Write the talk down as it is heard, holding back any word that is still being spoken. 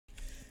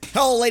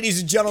Hello ladies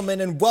and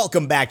gentlemen, and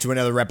welcome back to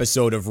another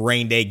episode of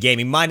Raynday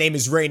Gaming. My name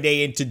is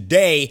Raynday, and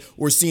today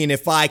we're seeing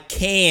if I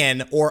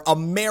can, or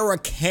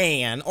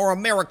American,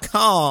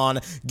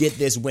 get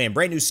this win.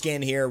 Brand new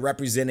skin here,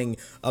 representing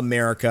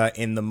America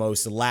in the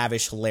most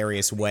lavish,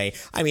 hilarious way.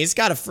 I mean, it's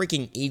got a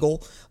freaking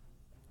eagle,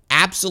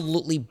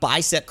 absolutely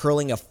bicep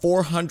curling a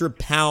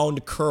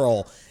 400-pound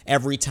curl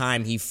every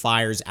time he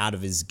fires out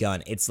of his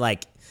gun. It's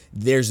like,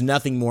 there's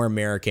nothing more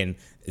American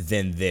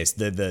than this.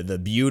 The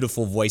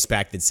beautiful voice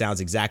pack that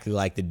sounds exactly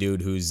like the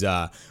dude who's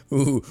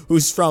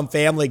from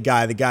Family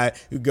Guy, the guy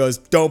who goes,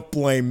 "Don't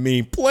blame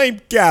me, blame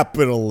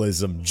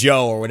capitalism,"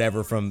 Joe or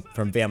whatever from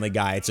Family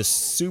Guy. It's a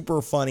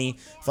super funny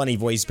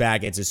voice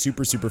pack. It's a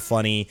super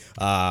funny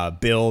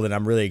build, and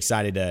I'm really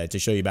excited to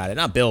show you about it.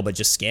 Not build, but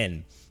just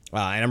skin.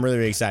 And I'm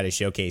really excited to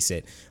showcase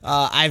it.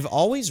 I've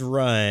always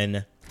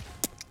run,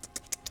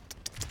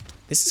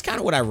 this is kind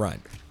of what I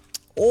run,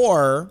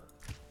 or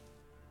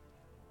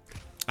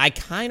I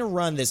kind of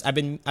run this. I've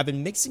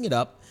been mixing it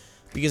up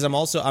because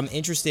I'm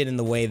interested in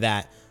the way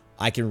that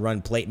I can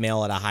run plate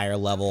mail at a higher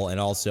level and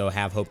also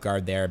have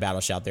Hopeguard there,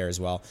 battle shout there as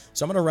well.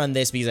 So I'm gonna run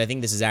this because I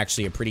think this is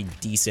actually a pretty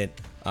decent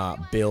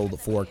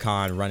build for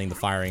Khan, running the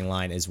firing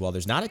line as well.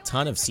 There's not a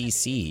ton of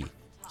CC,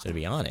 so to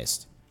be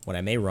honest, what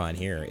I may run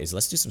here is,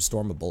 let's do some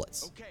Storm of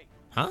Bullets.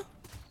 Huh?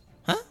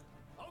 I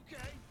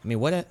mean,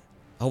 what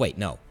oh wait,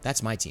 no,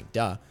 that's my team.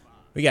 Duh.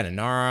 We got a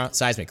Nara,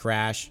 Seismic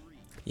Crash.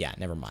 Yeah,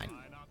 never mind.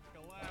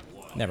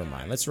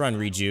 Let's run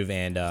Rejuve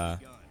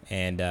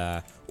and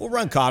we'll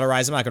run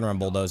Cauterize. I'm not gonna run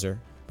Bulldozer,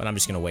 but I'm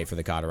just gonna wait for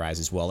the Cauterize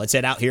as well. Let's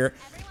head out here.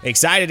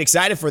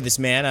 Excited for this,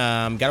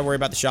 man. Gotta worry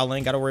about the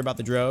Shaolin, gotta worry about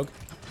the Drogue.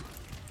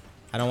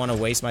 I don't want to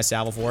waste my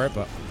salvo for it,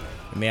 but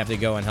we may have to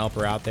go and help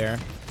her out there.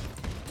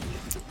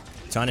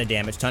 Ton of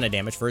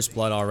damage. First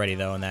blood already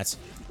though, and that's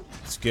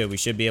good. We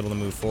should be able to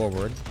move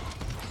forward.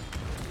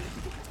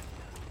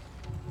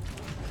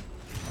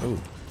 Ooh.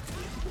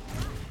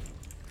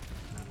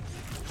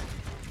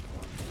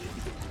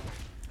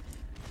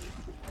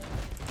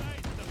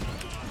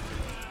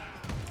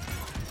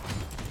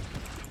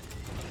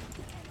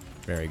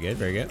 Very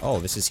good. Oh,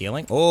 this is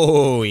healing.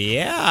 Oh,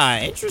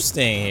 yeah.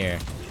 Interesting here.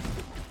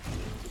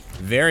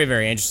 Very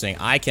interesting.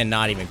 I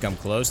cannot even come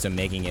close to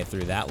making it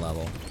through that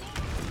level.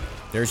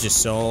 There's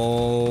just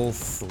so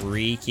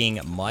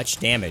freaking much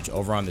damage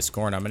over on this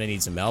corner. I'm going to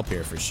need some help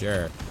here for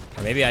sure.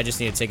 Or maybe I just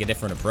need to take a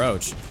different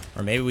approach.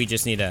 Or maybe we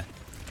just need to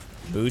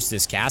boost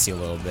this Cassie a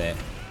little bit.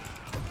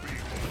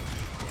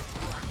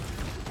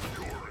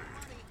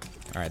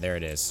 Alright, there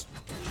it is.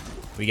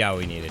 We got what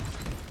we needed.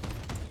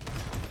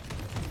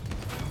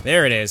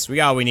 There it is. We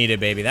got what we needed,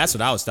 baby. That's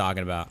what I was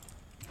talking about.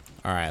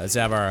 All right, let's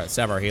have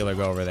our healer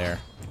go over there.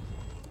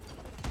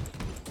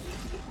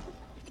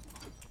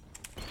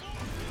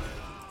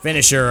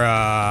 Finish her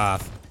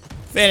off.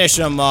 Finish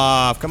him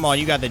off. Come on,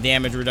 you got the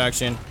damage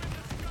reduction.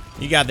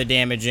 You got the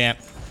damage amp.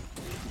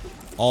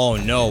 Oh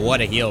no,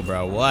 what a heal,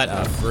 bro. What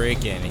a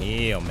freaking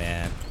heal,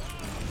 man.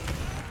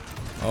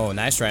 Oh,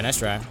 nice try.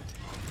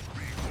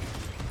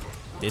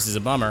 This is a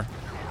bummer.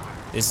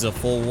 This is a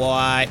full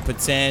white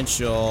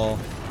potential.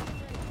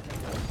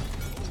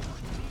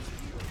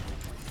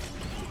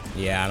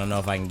 Yeah, I don't know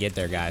if I can get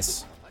there,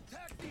 guys.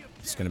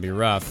 It's gonna be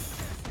rough.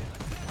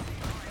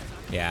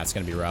 Yeah, it's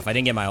gonna be rough. I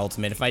didn't get my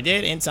ultimate. If I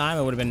did in time,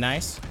 it would have been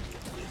nice.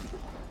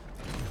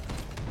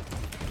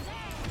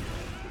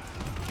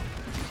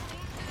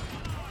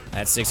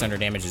 That 600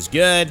 damage is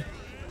good.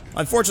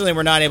 Unfortunately,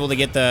 we're not able to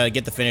get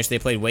the finish. They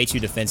played way too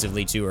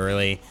defensively too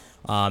early.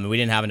 We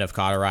didn't have enough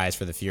Cauterize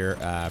for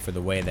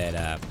the way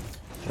that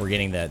we're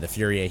getting the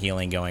Furia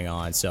healing going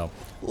on. So,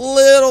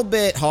 little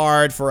bit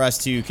hard for us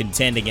to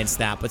contend against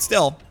that, but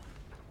still,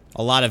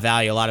 a lot of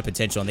value, a lot of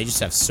potential, and they just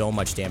have so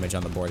much damage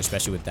on the board,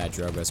 especially with that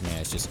Drogos,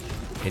 man.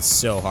 It's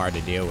so hard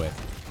to deal with.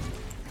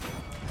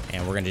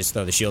 And we're gonna just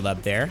throw the shield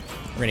up there.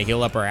 We're gonna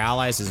heal up our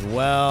allies as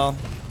well.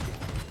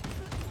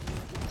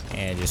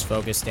 And just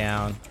focus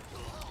down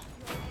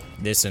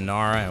this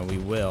Inara, and we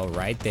will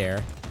right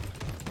there.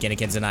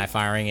 Gennikins and I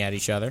firing at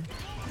each other.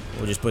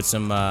 We'll just put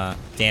some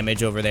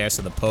damage over there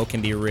so the poke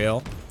can be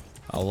real.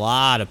 A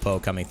lot of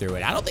poke coming through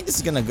it. I don't think this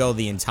is going to go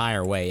the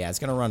entire way. Yeah, it's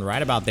going to run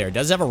right about there. It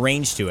does have a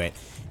range to it.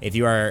 If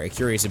you are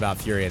curious about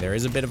Furia, there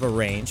is a bit of a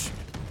range.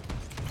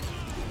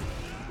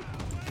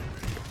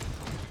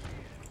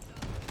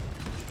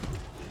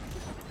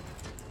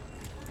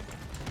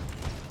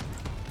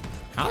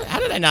 How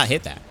did I not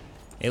hit that?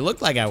 It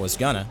looked like I was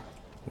gonna.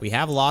 We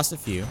have lost a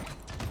few.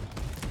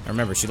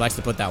 Remember, she likes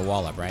to put that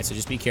wall up, right? So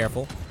just be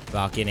careful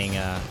about getting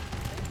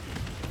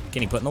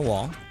put in the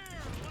wall.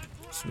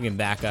 So we can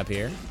back up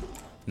here.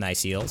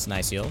 Nice heals.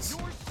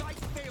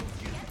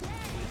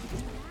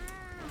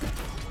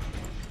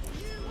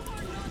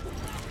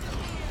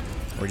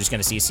 We're just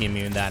gonna CC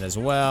immune that as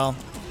well,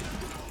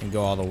 and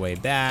go all the way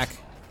back.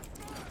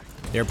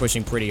 They're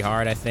pushing pretty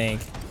hard, I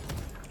think.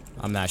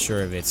 I'm not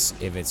sure if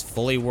it's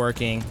fully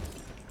working.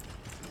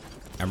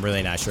 I'm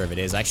really not sure if it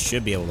is. I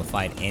should be able to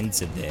fight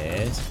into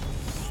this.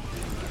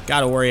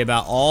 Gotta worry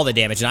about all the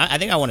damage. And I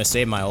think I want to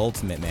save my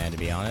ultimate, man, to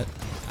be honest.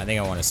 I think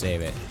I want to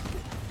save it.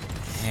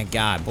 And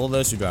God,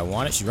 Bulldozer, do I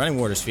want it? She's running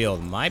Warder's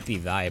Field. Might be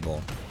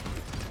valuable.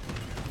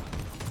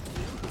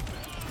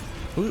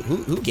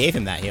 Who gave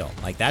him that heal?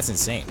 Like, that's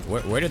insane.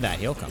 Where did that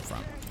heal come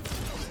from?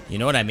 You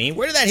know what I mean?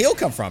 Where did that heal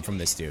come from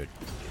this dude?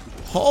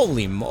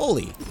 Holy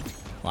moly.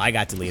 Well, I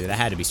got deleted. That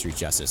had to be Street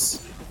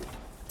Justice.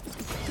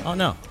 Oh,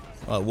 no.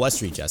 Well, it was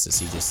Street Justice.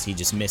 He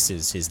just missed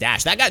his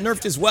dash. That got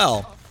nerfed as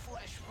well.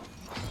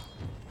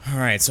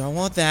 Alright, so I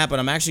want that, but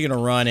I'm actually going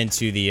to run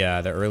into the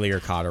earlier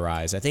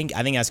Cauterize. I think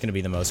that's going to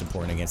be the most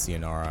important against the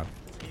Inara.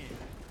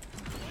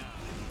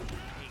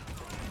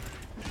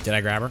 Did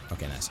I grab her?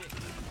 Okay, nice.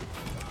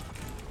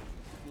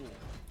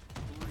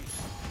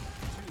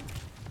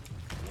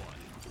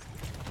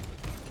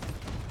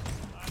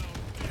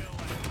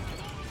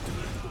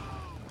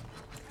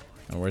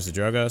 And where's the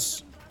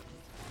Drogos?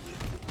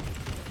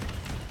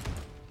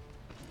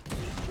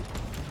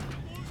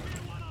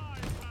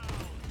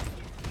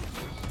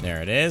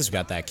 There it is. We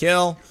got that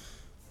kill.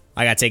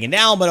 I got taken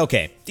down, but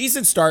okay.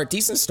 Decent start.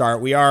 Decent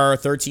start. We are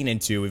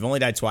 13-2. We've only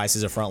died twice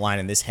as a front line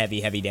in this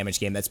heavy damage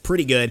game. That's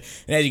pretty good.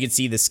 And as you can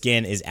see, the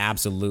skin is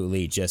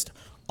absolutely just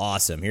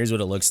awesome. Here's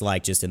what it looks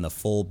like just in the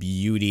full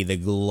beauty, the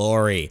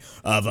glory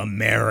of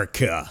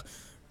America.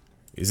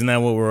 Isn't that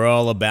what we're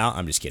all about?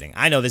 I'm just kidding.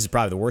 I know this is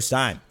probably the worst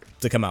time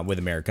to come out with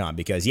Ameri-Khan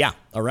because, yeah,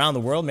 around the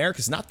world,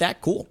 America's not that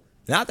cool.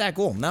 Not that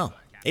cool. No,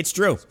 it's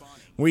true.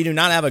 We do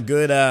not have a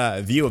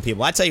good view of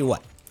people. I tell you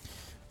what.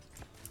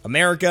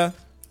 America,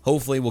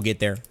 hopefully we'll get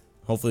there.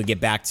 Hopefully we'll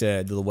get back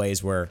to the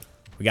ways where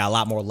we got a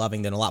lot more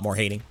loving than a lot more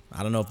hating.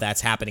 I don't know if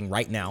that's happening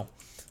right now.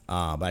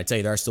 But I tell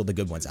you, there are still the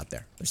good ones out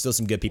there. There's still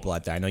some good people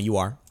out there. I know you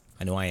are.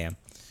 I know I am.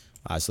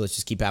 So let's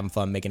just keep having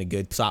fun, making a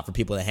good spot for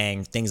people to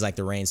hang. Things like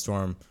the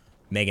rainstorm,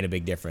 making a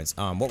big difference.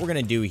 What we're going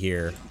to do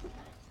here,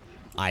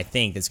 I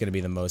think that's going to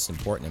be the most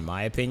important in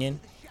my opinion.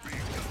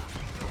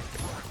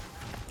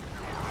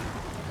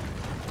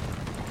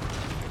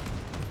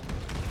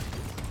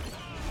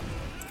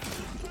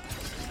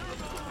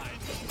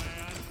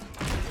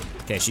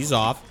 Okay, she's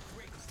off.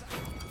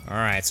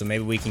 Alright, so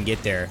maybe we can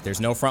get there. There's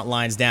no front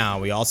lines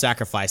down. We all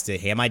sacrificed it.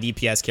 Hey, my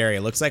DPS carry.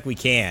 It looks like we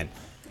can.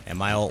 And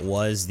my ult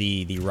was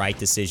the right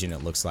decision,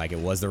 it looks like. It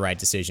was the right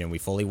decision. We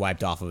fully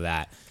wiped off of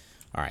that.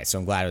 Alright, so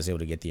I'm glad I was able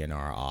to get the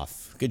Inara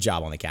off. Good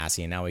job on the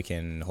Cassie. And now we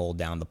can hold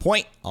down the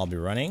point. I'll be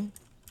running.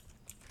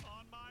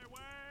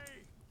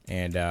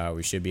 And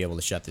we should be able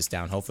to shut this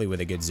down, hopefully with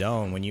a good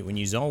zone. When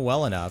you zone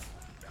well enough.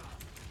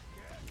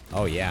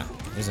 Oh, yeah.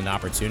 There's an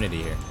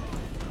opportunity here.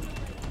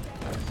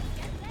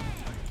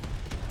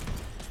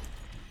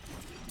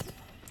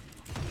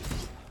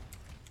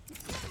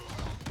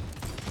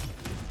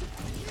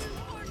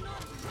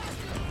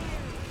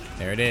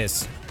 There it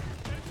is.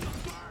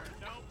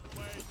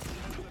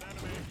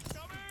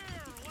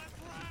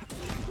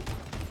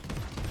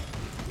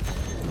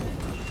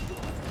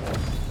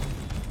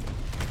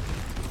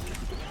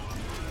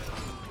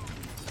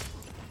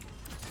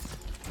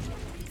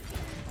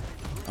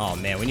 Oh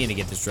man, we need to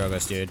get this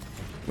Drogos, dude.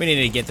 We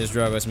need to get this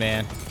Drogos,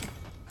 man.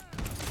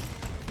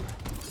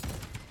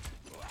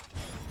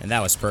 And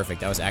that was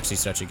perfect. That was actually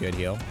such a good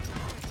heal.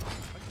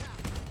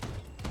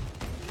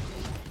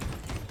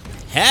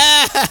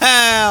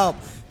 Help!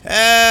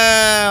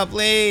 Help!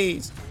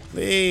 Please!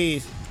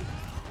 Please!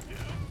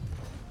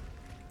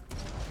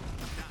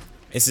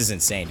 This is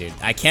insane, dude.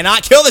 I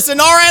cannot kill this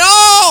Inara at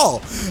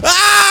all!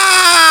 Ah!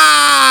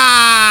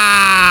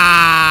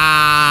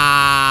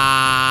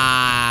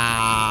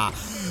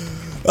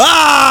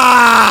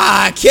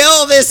 Ah!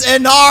 Kill this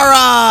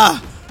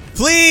Inara!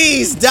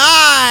 Please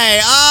die!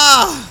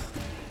 Ah!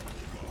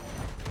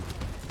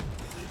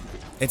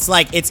 It's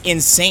like, it's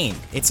insane.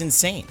 It's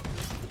insane.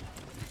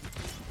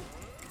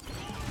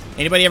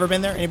 Anybody ever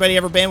been there? Anybody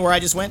ever been where I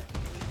just went?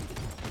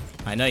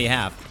 I know you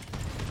have.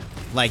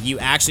 Like, you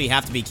actually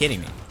have to be kidding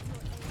me.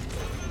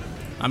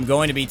 I'm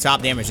going to be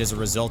top damage as a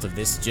result of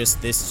this, this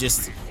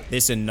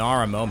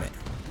Inara moment.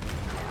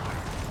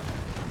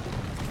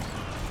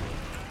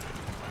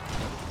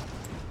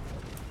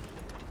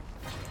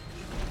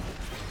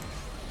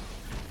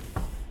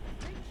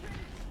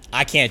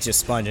 I can't just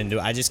sponge into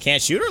it. I just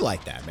can't shoot her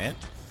like that, man.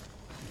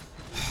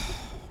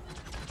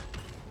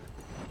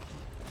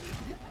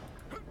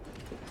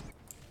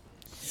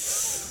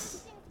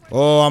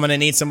 Oh, I'm gonna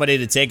need somebody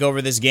to take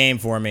over this game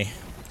for me.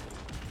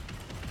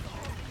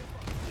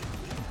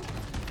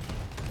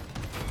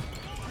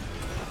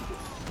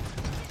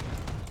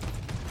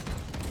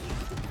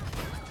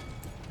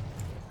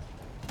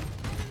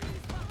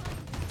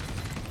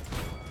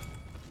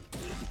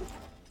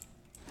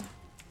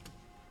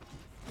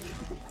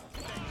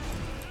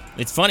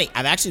 It's funny,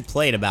 I've actually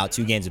played about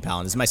 2 games of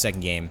Paladins. This is my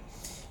second game.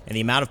 And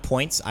the amount of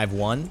points I've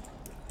won,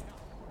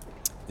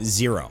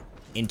 0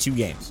 in 2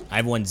 games.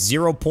 I've won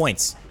 0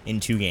 points in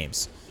 2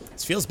 games.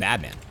 This feels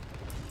bad, man.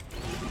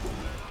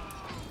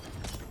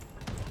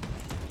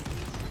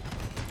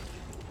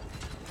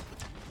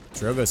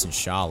 Drogos and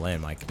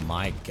Shaolin, like,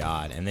 my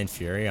god. And then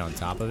Fury on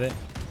top of it.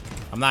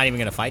 I'm not even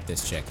gonna fight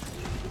this chick.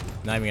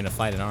 I'm not even gonna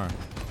fight Inara.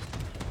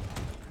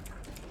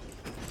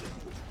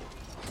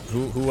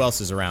 Who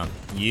else is around?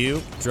 You,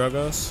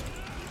 Drogos?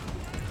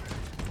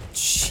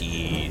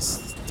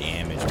 Jeez.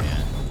 Damage,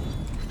 man.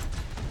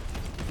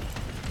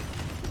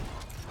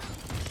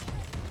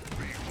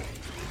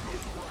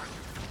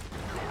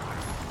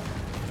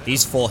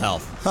 He's full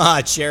health.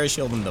 Haha, Cherish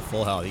healed him to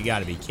full health. You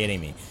gotta be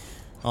kidding me.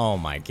 Oh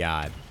my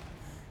god.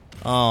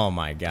 Oh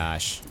my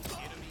gosh.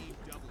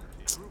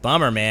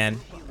 Bummer, man.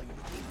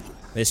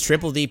 This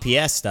triple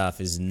DPS stuff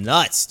is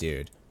nuts,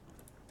 dude.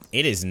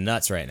 It is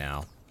nuts right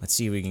now. Let's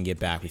see if we can get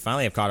back. We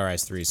finally have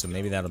Cauterize 3, so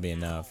maybe that'll be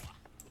enough.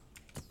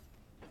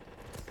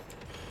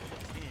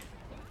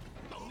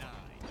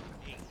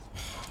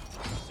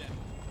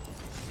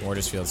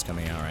 Mortis Field's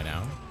coming out right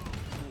now.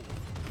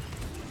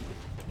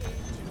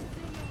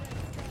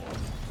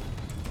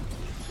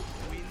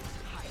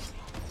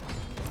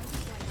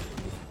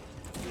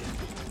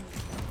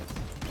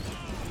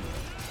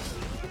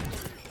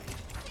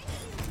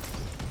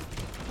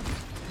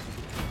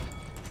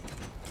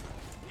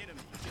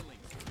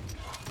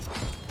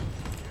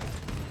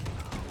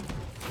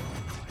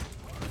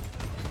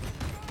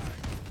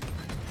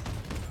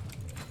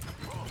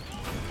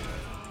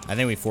 I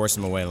think we forced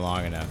him away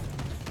long enough.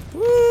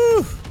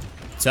 Woo!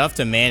 Tough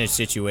to manage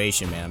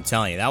situation, man. I'm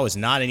telling you, that was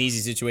not an easy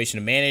situation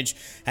to manage.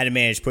 Had to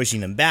manage pushing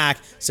them back,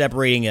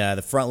 separating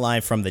the front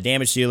line from the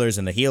damage dealers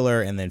and the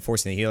healer, and then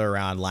forcing the healer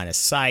around line of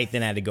sight.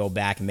 Then I had to go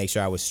back and make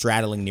sure I was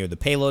straddling near the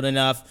payload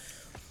enough.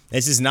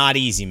 This is not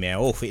easy, man.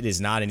 Oh, it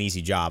is not an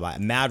easy job.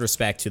 Mad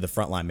respect to the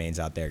frontline mains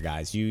out there,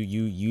 guys.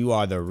 You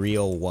are the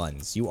real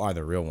ones. You are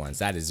the real ones.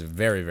 That is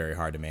very, very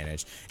hard to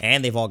manage.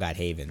 And they've all got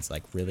havens.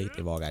 Like, really?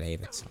 They've all got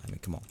havens. I mean,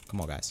 come on.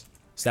 Come on, guys.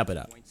 Step it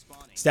up.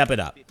 Step it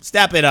up.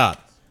 Step it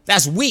up.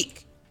 That's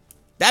weak.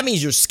 That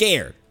means you're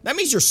scared. That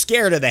means you're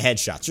scared of the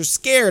headshots. You're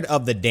scared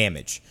of the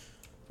damage.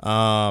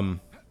 I'm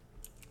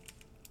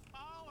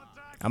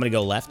going to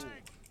go left.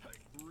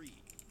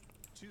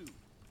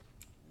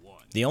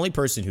 The only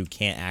person who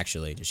can't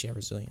actually... Does she have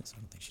resilience? I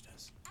don't think she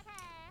does.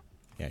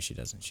 Yeah, she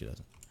doesn't. She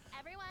doesn't.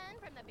 Everyone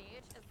from the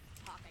beach is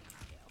talking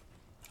about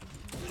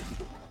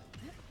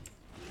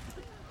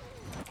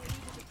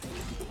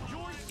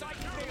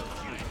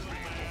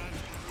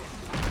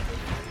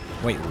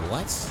you. Wait,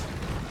 what?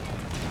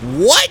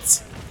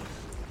 What?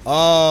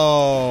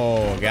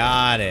 Oh,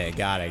 got it.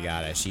 Got it.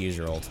 Got it. She used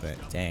her ultimate.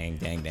 Dang,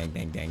 dang, dang,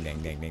 dang, dang,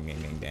 dang, dang, dang,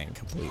 dang, dang,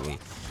 dang.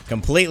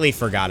 Completely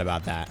forgot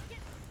about that.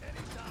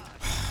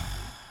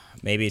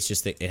 Maybe it's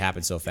just that it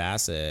happened so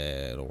fast,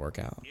 it'll work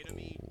out.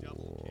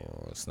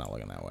 Ooh, it's not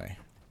looking that way.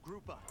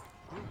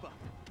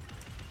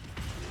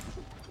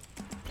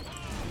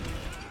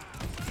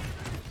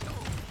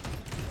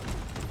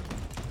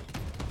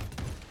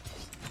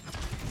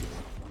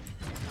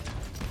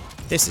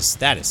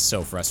 That is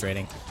so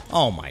frustrating.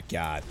 Oh my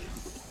god.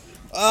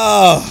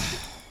 Oh.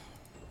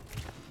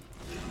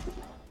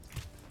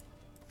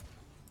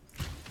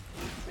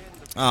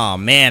 Oh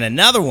man,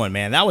 another one,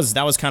 man. That was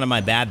kind of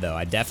my bad though.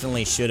 I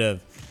definitely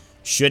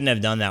shouldn't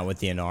have done that with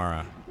the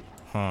Inara.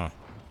 Huh.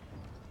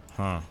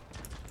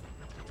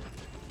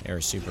 They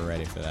were super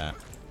ready for that.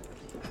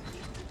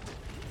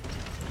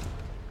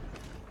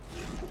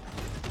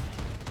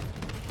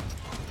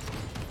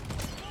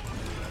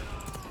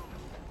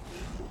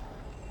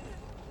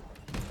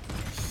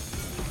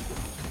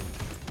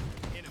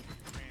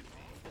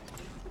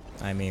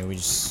 I mean, we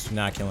just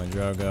not killing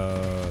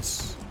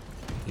Drogos.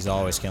 He's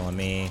always killing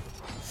me.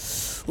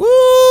 Woo!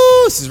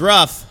 This is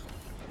rough.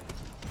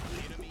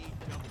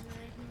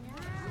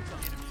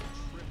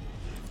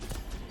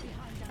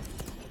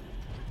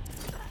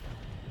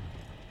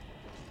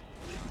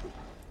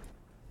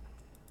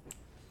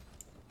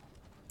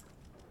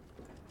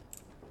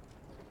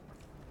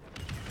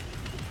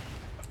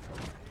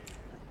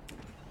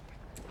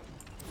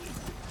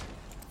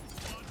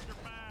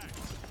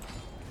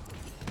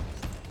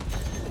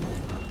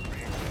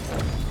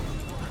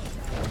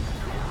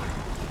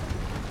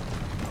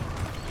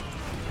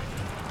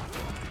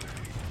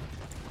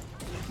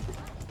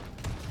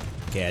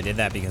 Okay, I did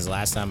that because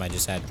last time I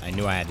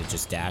knew I had to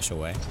just dash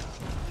away.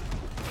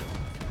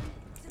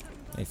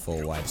 They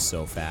full wipe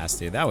so fast,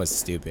 dude. That was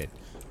stupid.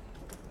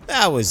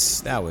 That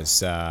was,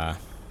 I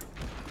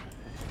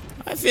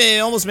feel, it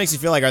almost makes you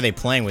feel like, are they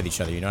playing with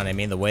each other? You know what I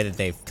mean? The way that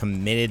they've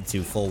committed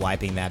to full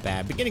wiping that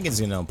bad. Beginning against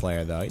a known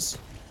player, though. He's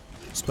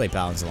played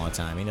Paladins a long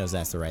time. He knows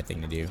that's the right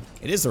thing to do.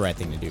 It is the right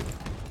thing to do.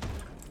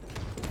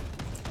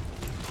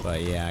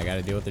 But yeah, I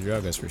gotta deal with the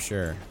Drogos for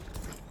sure.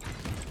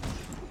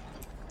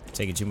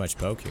 Taking too much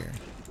poke here.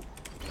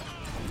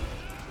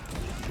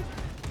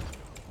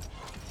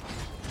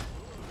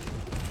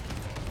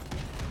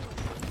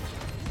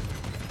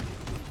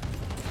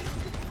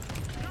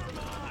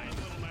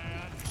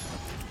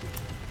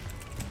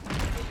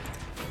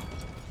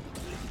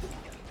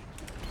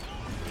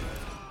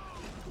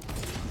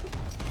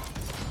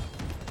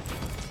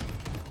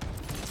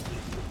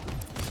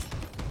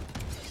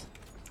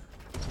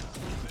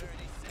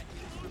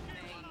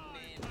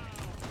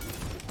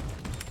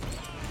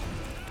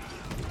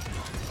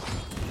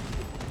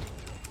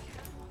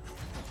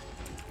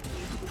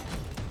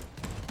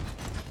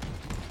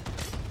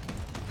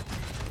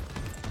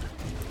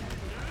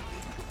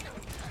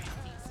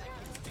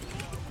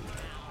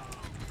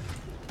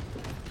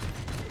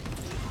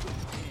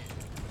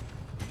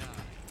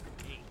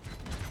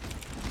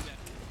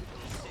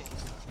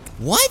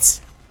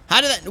 What?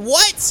 How did that?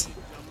 What?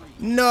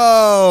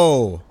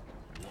 No.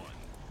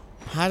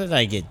 How did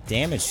I get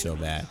damaged so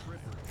bad?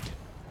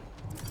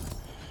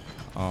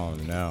 Oh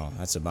no,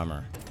 that's a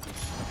bummer.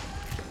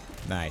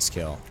 Nice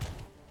kill.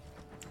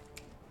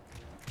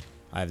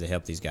 I have to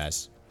help these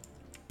guys.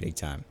 Big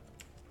time.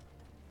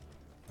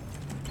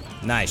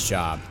 Nice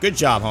job. Good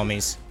job,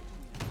 homies.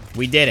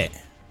 We did it.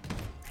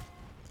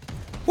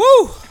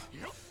 Woo!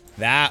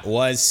 That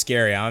was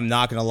scary. I'm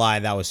not gonna lie,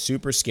 that was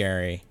super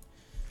scary.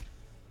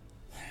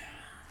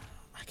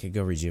 I could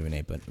go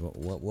rejuvenate, but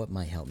what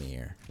might help me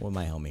here? What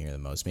might help me here the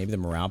most? Maybe the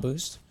morale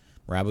boost?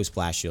 Morale boost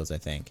blast shields, I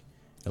think.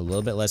 A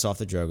little bit less off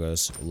the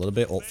Drogos. A little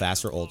bit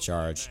faster ult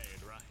charge.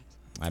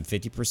 I'm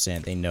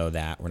 50%. They know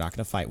that. We're not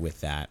gonna fight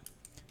with that.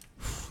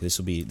 This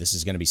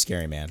is gonna be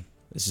scary, man.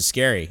 This is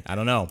scary. I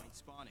don't know.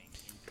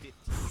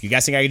 You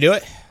guys think I can do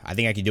it? I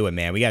think I can do it,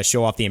 man. We gotta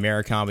show off the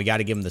Ameri-Khan. We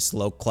gotta give him the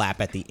slow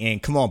clap at the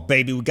end. Come on,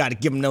 baby. We gotta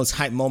give him those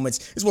hype moments.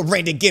 This is what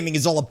Raynday Gaming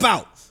is all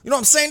about. You know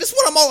what I'm saying? This is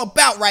what I'm all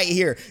about right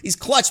here. These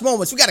clutch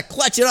moments. We gotta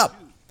clutch it up.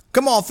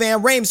 Come on,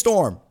 fam.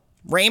 Rainstorm.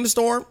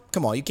 Rainstorm?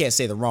 Come on, you can't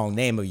say the wrong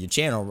name of your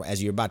channel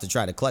as you're about to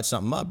try to clutch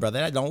something up, brother.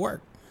 That don't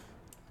work.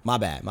 My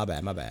bad, my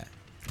bad, my bad.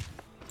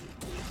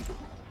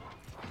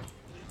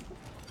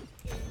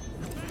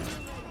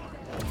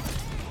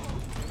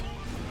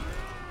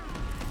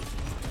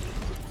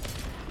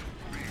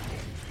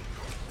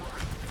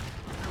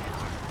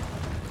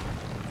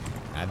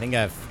 I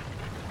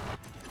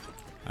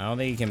don't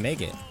think he can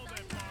make it.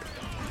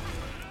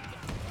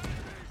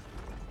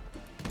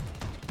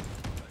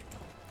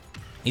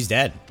 He's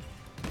dead.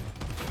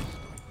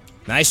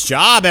 Nice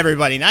job,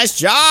 everybody. Nice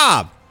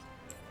job.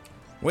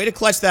 Way to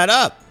clutch that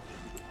up.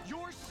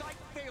 Your sight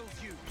fails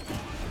you.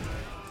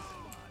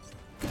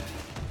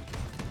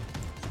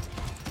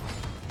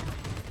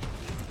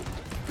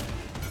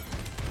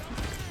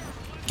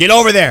 Get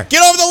over there.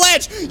 Get over the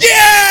ledge.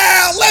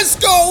 Yeah! Let's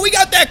go. We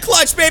got that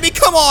clutch, baby.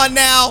 Come on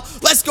now.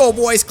 Let's go,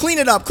 boys. Clean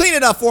it up. Clean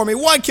it up for me.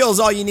 One kill's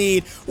all you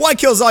need. One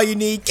kill's all you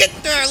need. Get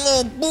that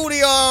little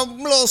booty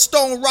little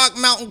stone rock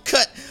mountain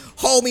cut.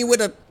 Hold me with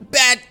a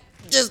bad,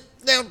 just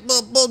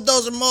little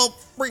bulldozer mode.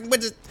 Freak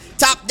with the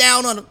top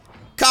down on the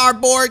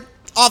cardboard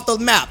off the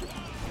map.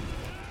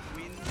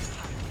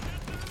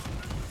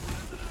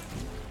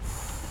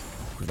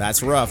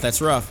 That's rough.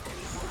 That's rough.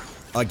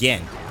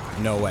 Again.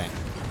 No way.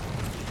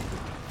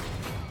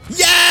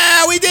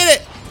 Yeah, we did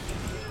it!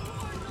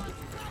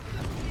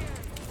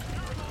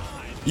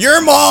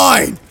 You're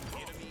mine!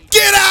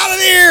 Get out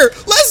of here!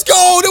 Let's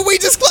go! Did we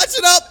just clutch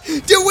it up?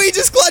 Did we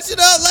just clutch it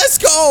up? Let's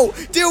go!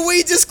 Did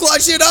we just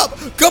clutch it up?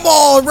 Come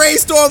on,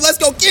 Rainstorm, let's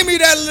go. Give me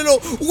that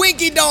little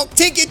winky donk,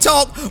 tinky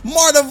tonk,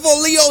 Marta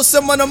Voliosa,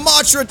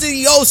 Manamatra,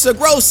 Diosa,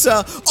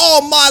 Grossa,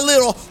 all my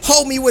little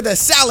homie with a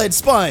salad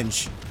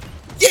sponge.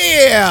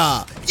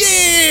 Yeah!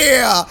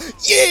 Yeah!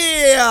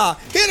 Yeah!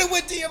 Hit him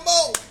with the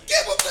emote!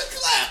 Give him the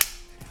clap!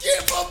 Give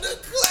him the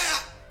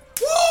clap!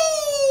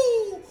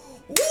 Woo!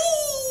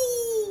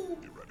 Woo!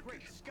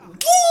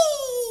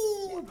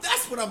 Woo!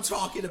 That's what I'm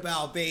talking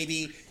about,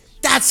 baby.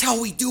 That's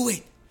how we do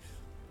it.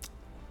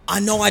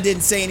 I know I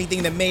didn't say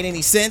anything that made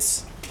any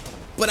sense,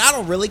 but I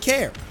don't really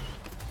care.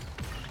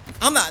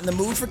 I'm not in the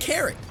mood for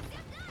caring.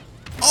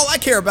 All I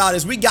care about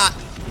is we got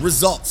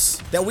results,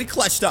 that we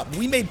clutched up,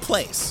 we made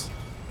plays.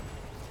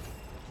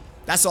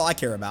 That's all I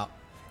care about.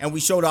 And we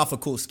showed off a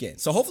cool skin.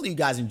 So hopefully you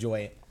guys enjoy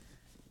it.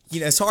 You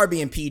know, it's hard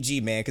being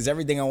PG, man, because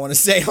everything I want to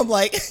say, I'm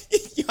like,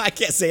 I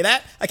can't say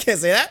that. I can't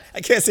say that.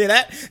 I can't say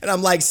that. And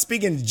I'm like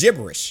speaking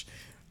gibberish.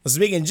 I'm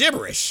speaking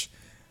gibberish.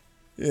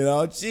 You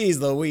know, geez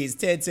Louise.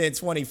 10, 10,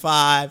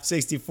 25,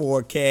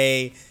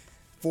 64K,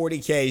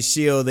 40K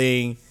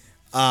shielding,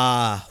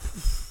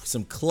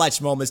 some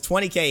clutch moments,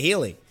 20K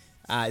healing.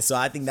 So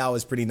I think that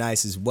was pretty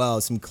nice as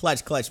well. Some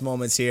clutch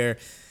moments here.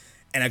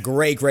 And a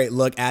great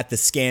look at the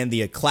skin,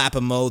 the clap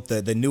emote,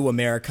 the new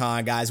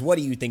Ameri-Khan. Guys, what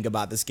do you think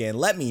about the skin?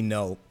 Let me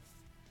know.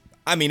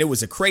 I mean, it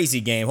was a crazy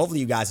game.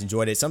 Hopefully you guys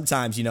enjoyed it.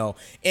 Sometimes, you know,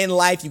 in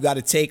life, you got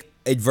to take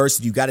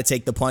adversity. You got to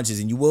take the punches,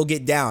 and you will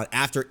get down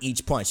after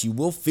each punch. You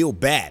will feel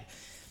bad.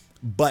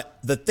 But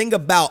the thing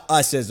about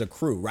us as a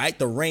crew, right?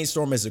 The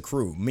Rainstorm as a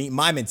crew,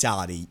 my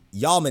mentality,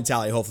 y'all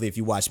mentality, hopefully if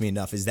you watch me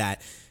enough, is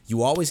that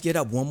you always get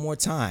up one more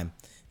time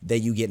that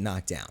you get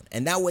knocked down.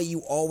 And that way you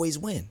always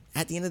win.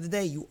 At the end of the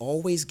day, you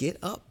always get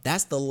up.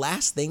 That's the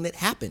last thing that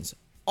happens.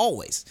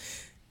 Always.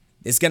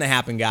 It's going to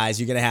happen, guys.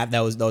 You're going to have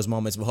those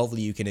moments, but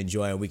hopefully you can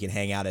enjoy and we can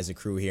hang out as a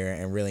crew here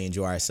and really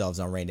enjoy ourselves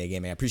on Raynday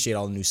Gaming. I appreciate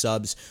all the new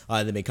subs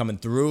that have been coming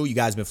through. You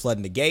guys have been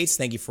flooding the gates.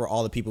 Thank you for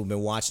all the people who've been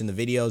watching the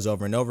videos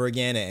over and over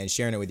again and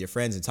sharing it with your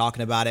friends and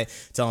talking about it.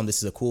 Tell them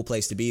this is a cool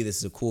place to be. This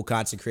is a cool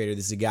content creator.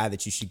 This is a guy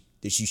that you should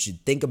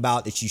think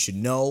about, that you should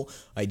know.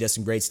 He does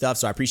some great stuff,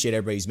 so I appreciate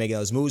everybody who's making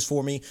those moves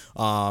for me.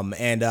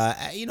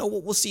 You know,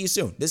 we'll see you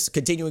soon. This is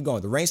continuing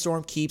going. The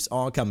Rainstorm keeps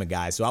on coming,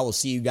 guys. So I will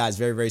see you guys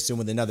very, very soon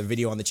with another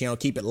video on the channel.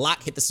 Keep it locked.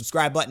 Hit the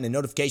subscribe button and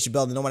notification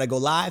bell to know when I go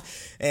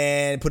live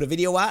and put a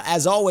video out.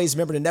 As always,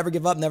 remember to never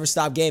give up, never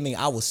stop gaming.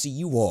 I will see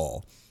you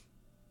all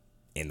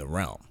in the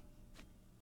realm.